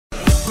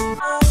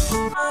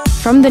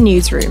From the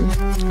newsroom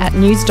at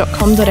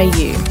news.com.au.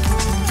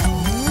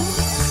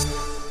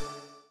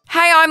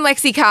 Hey, I'm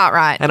Lexi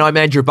Cartwright. And I'm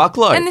Andrew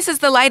Bucklow. And this is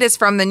the latest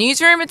from the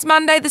newsroom. It's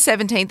Monday, the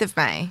 17th of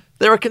May.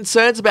 There are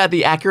concerns about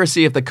the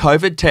accuracy of the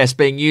COVID test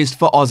being used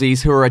for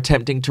Aussies who are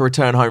attempting to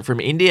return home from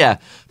India.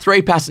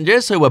 3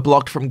 passengers who were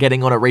blocked from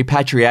getting on a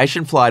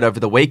repatriation flight over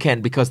the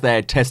weekend because they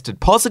had tested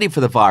positive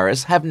for the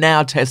virus have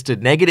now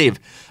tested negative.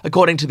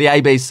 According to the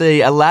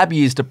ABC, a lab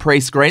used to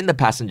pre-screen the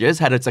passengers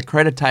had its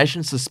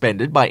accreditation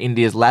suspended by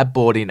India's lab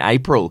board in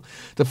April.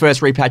 The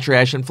first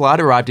repatriation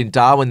flight arrived in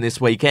Darwin this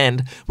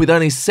weekend, with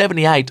only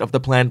 78 of the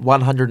planned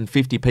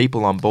 150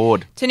 people on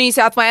board. To New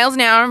South Wales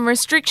now, and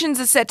restrictions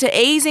are set to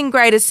ease in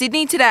Greater Sydney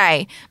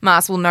today.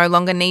 Masks will no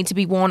longer need to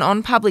be worn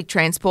on public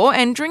transport,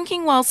 and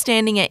drinking while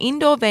standing at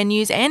indoor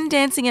venues and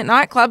dancing at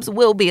nightclubs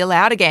will be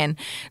allowed again.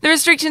 The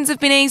restrictions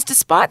have been eased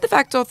despite the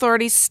fact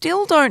authorities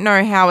still don't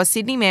know how a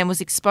Sydney man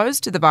was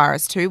exposed to the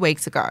virus 2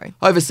 weeks ago.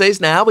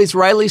 Overseas now,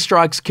 Israeli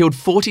strikes killed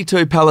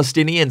 42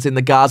 Palestinians in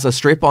the Gaza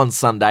Strip on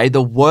Sunday,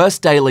 the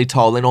worst daily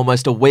toll in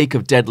almost a week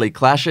of deadly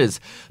clashes.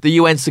 The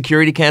UN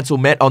Security Council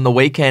met on the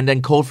weekend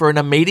and called for an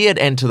immediate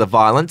end to the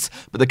violence,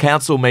 but the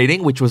council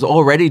meeting, which was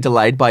already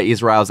delayed by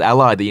Israel's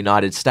ally, the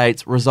United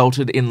States,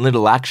 resulted in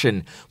little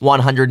action.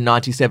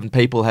 197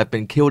 people have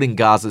been killed in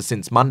Gaza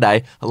since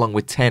Monday, along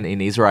with 10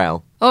 in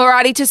Israel.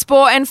 Alrighty to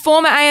sport, and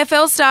former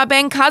AFL star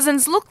Ben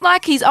Cousins looked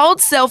like his old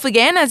self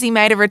again as he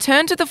made a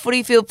return to the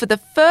footy field for the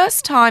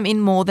first time in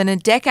more than a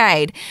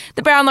decade.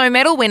 The Brownlow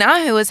medal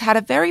winner, who has had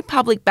a very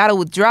public battle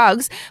with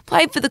drugs,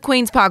 played for the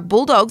Queen's Park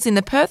Bulldogs in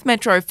the Perth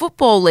Metro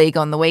Football League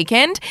on the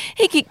weekend.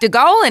 He kicked a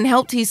goal and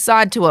helped his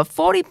side to a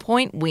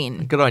 40-point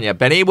win. Good on you,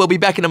 Benny. We'll be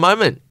back in a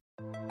moment.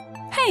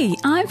 Hey,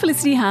 I'm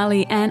Felicity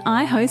Harley and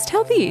I host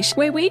Healthyish,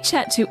 where we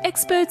chat to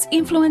experts,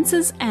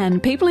 influencers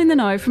and people in the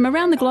know from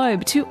around the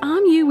globe to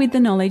arm you with the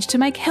knowledge to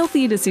make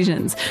healthier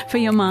decisions for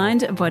your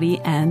mind, body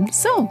and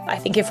soul. I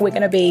think if we're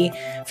going to be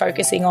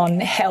focusing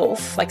on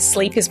health, like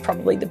sleep is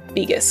probably the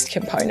biggest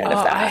component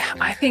of that.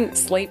 I think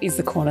sleep is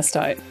the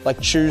cornerstone. Like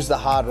choose the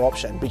harder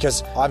option,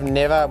 because I've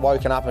never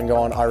woken up and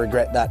gone, I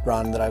regret that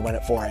run that I went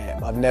at 4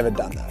 a.m. I've never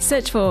done that.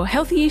 Search for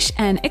Healthyish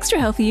and Extra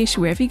Healthyish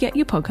wherever you get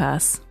your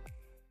podcasts.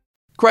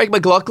 Craig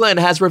McLachlan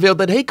has revealed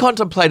that he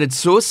contemplated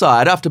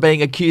suicide after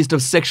being accused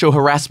of sexual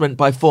harassment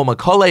by former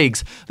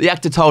colleagues. The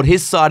actor told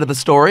his side of the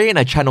story in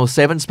a Channel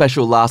 7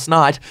 special last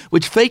night,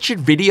 which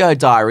featured video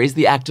diaries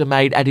the actor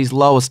made at his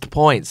lowest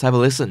points. Have a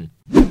listen.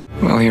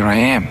 Well, here I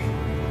am,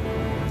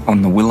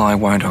 on the will I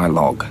won't I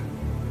log.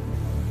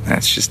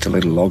 That's just a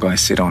little log I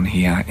sit on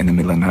here in the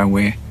middle of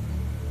nowhere,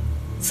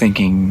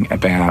 thinking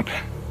about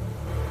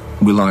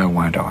will I or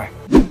won't I.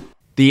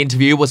 The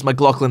interview was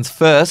McLachlan's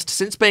first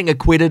since being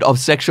acquitted of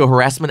sexual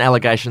harassment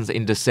allegations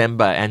in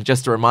December. And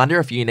just a reminder,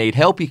 if you need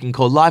help, you can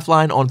call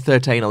Lifeline on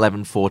 13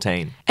 11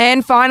 14.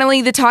 And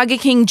finally, the Tiger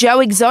King Joe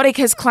Exotic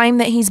has claimed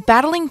that he's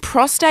battling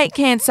prostate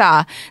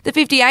cancer. The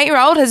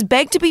 58-year-old has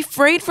begged to be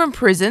freed from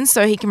prison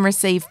so he can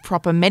receive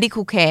proper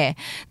medical care.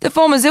 The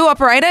former zoo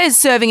operator is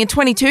serving a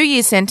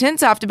 22-year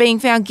sentence after being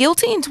found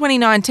guilty in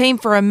 2019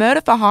 for a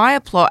murder-for-hire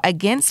plot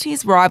against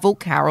his rival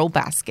Carol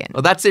Baskin.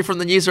 Well, that's it from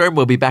the newsroom.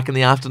 We'll be back in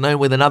the afternoon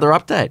with another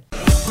update.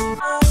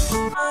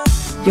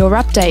 Your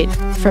update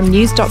from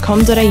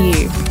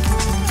news.com.au.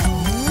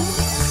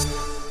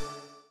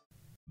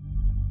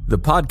 The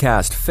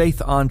podcast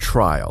Faith on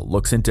Trial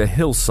looks into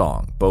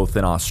Hillsong, both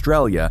in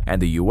Australia and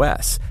the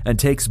US, and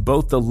takes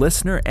both the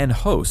listener and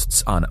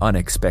hosts on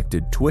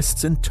unexpected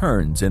twists and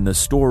turns in the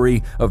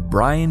story of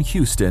Brian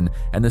Houston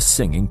and the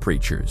Singing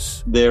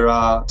Preachers. There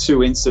are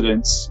 2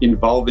 incidents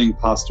involving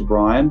Pastor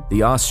Brian.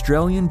 The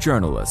Australian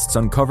journalists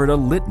uncovered a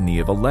litany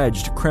of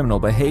alleged criminal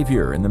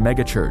behaviour in the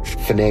megachurch.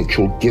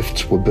 Financial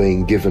gifts were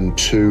being given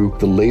to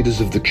the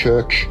leaders of the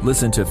church.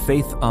 Listen to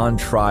Faith on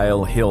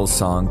Trial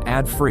Hillsong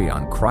ad-free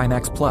on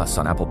Crimex Plus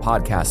on Apple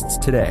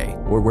Podcasts today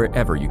or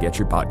wherever you get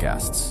your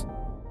podcasts.